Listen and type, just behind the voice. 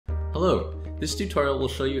Hello, this tutorial will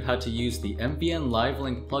show you how to use the MVN Live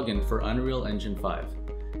Link plugin for Unreal Engine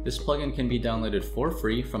 5. This plugin can be downloaded for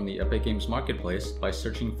free from the Epic Games Marketplace by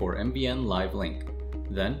searching for MVN Live Link.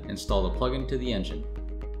 Then install the plugin to the engine.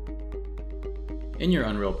 In your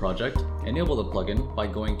Unreal project, enable the plugin by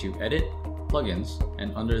going to Edit, Plugins,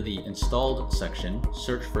 and under the Installed section,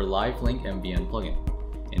 search for Live Link MVN plugin.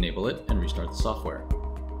 Enable it and restart the software.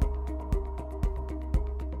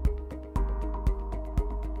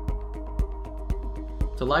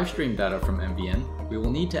 To live stream data from MVN, we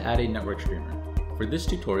will need to add a network streamer. For this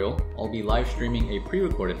tutorial, I'll be live streaming a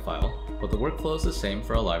pre-recorded file, but the workflow is the same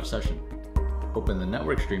for a live session. Open the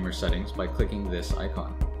network streamer settings by clicking this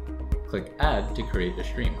icon. Click Add to create a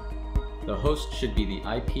stream. The host should be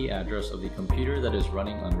the IP address of the computer that is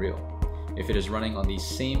running Unreal. If it is running on the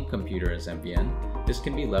same computer as MVN, this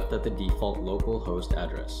can be left at the default local host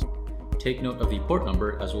address. Take note of the port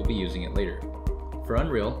number as we'll be using it later. For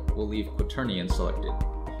Unreal, we'll leave Quaternion selected.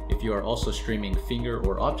 If you are also streaming finger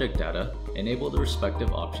or object data, enable the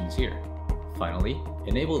respective options here. Finally,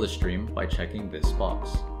 enable the stream by checking this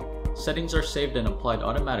box. Settings are saved and applied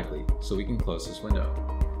automatically, so we can close this window.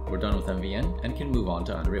 We're done with MVN and can move on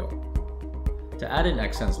to Unreal. To add an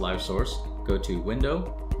Xsens live source, go to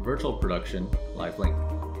Window, Virtual Production, Live Link.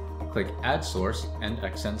 Click Add Source and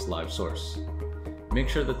Xsens Live Source. Make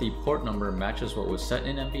sure that the port number matches what was set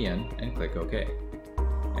in MVN and click OK.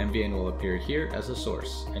 MVN will appear here as a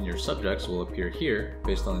source, and your subjects will appear here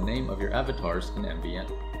based on the name of your avatars in MVN.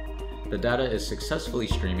 The data is successfully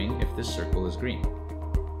streaming if this circle is green.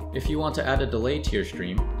 If you want to add a delay to your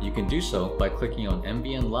stream, you can do so by clicking on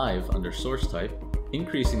MVN Live under Source Type,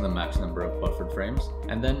 increasing the max number of buffered frames,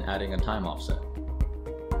 and then adding a time offset.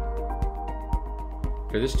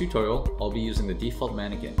 For this tutorial, I'll be using the default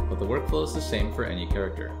mannequin, but the workflow is the same for any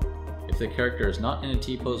character. If the character is not in a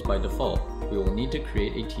T-pose by default, we will need to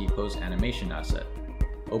create a T-pose animation asset.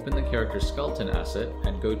 Open the character skeleton asset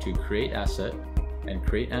and go to Create Asset and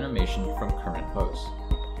Create Animation from Current Pose.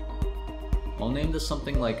 I'll name this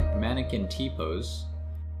something like Mannequin T-pose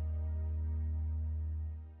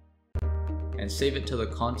and save it to the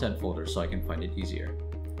content folder so I can find it easier.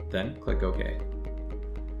 Then click OK.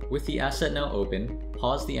 With the asset now open,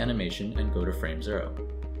 pause the animation and go to frame 0.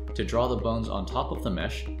 To draw the bones on top of the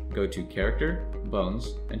mesh, go to Character,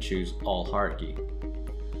 Bones, and choose All Hierarchy.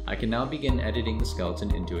 I can now begin editing the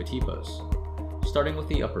skeleton into a T-pose. Starting with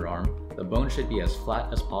the upper arm, the bone should be as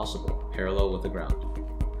flat as possible, parallel with the ground.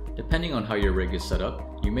 Depending on how your rig is set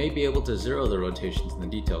up, you may be able to zero the rotations in the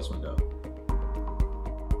Details window.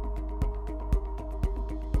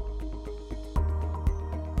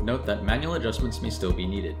 Note that manual adjustments may still be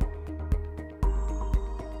needed.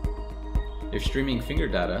 If streaming finger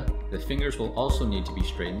data, the fingers will also need to be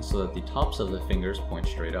straightened so that the tops of the fingers point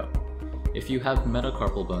straight up. If you have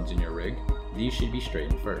metacarpal bones in your rig, these should be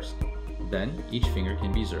straightened first. Then, each finger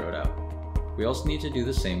can be zeroed out. We also need to do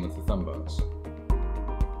the same with the thumb bones.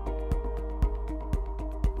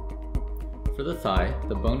 For the thigh,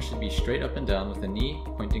 the bone should be straight up and down with the knee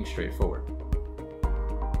pointing straight forward.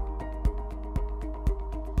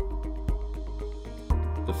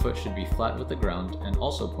 The foot should be flat with the ground and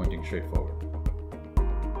also pointing straight forward.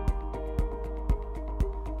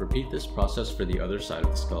 Repeat this process for the other side of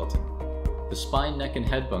the skeleton. The spine, neck, and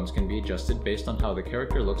head bones can be adjusted based on how the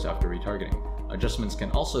character looks after retargeting. Adjustments can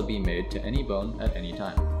also be made to any bone at any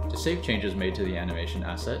time. To save changes made to the animation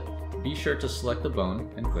asset, be sure to select the bone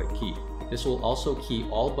and click Key. This will also key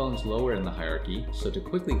all bones lower in the hierarchy, so to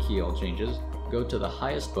quickly key all changes, go to the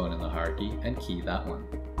highest bone in the hierarchy and key that one.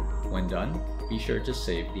 When done, be sure to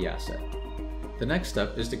save the asset. The next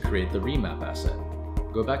step is to create the remap asset.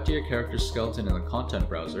 Go back to your character's skeleton in the content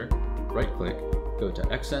browser, right-click, go to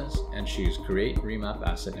Xsens, and choose Create Remap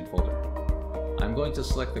Asset in Folder. I'm going to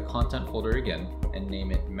select the content folder again and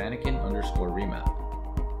name it Mannequin_remap.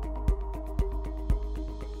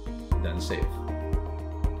 Then save.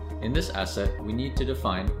 In this asset, we need to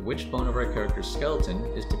define which bone of our character's skeleton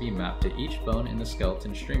is to be mapped to each bone in the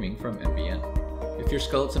skeleton streaming from MVN. If your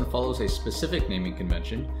skeleton follows a specific naming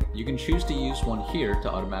convention, you can choose to use one here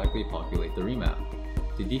to automatically populate the remap.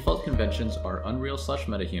 The default conventions are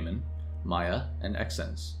Unreal/MetaHuman, Maya, and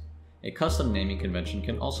Xsens. A custom naming convention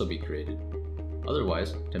can also be created.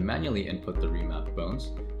 Otherwise, to manually input the remapped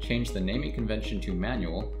bones, change the naming convention to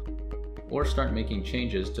Manual, or start making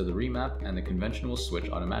changes to the remap and the convention will switch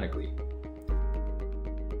automatically.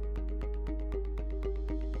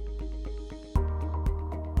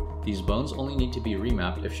 These bones only need to be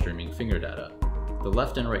remapped if streaming finger data. The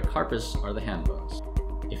left and right carpus are the hand bones.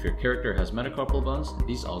 If your character has metacarpal bones,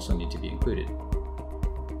 these also need to be included.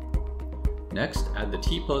 Next, add the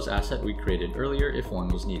T-pose asset we created earlier if one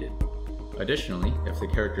was needed. Additionally, if the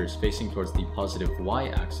character is facing towards the positive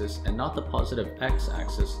y-axis and not the positive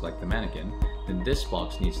x-axis like the mannequin, then this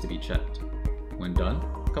box needs to be checked. When done,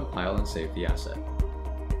 compile and save the asset.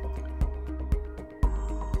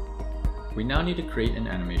 We now need to create an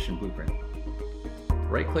animation blueprint.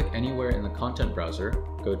 Right-click anywhere in the content browser,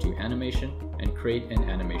 go to Animation, and create an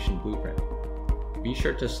animation blueprint. Be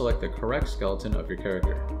sure to select the correct skeleton of your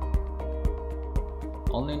character.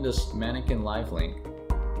 I'll name this Mannequin Live Link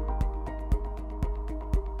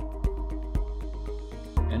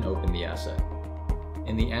and open the asset.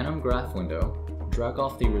 In the Anim Graph window, drag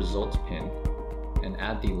off the Results pin and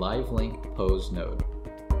add the Live Link Pose node.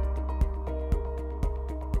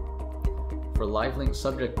 For Live Link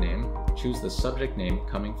subject name, choose the subject name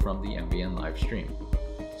coming from the MVN live stream.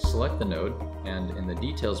 Select the node, and in the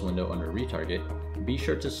Details window under Retarget, be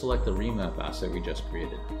sure to select the remap asset we just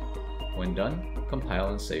created. When done, compile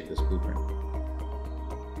and save this blueprint.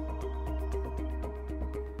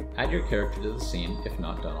 Add your character to the scene if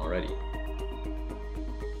not done already.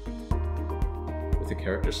 With the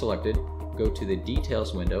character selected, go to the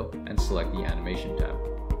Details window and select the Animation tab.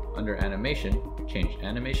 Under Animation, change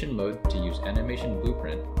Animation Mode to use Animation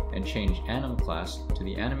Blueprint and change Anim class to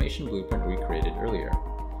the animation blueprint we created earlier.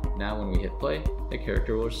 Now when we hit play, the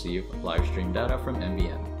character will receive live stream data from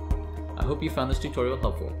MVN. I hope you found this tutorial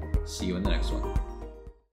helpful. See you in the next one.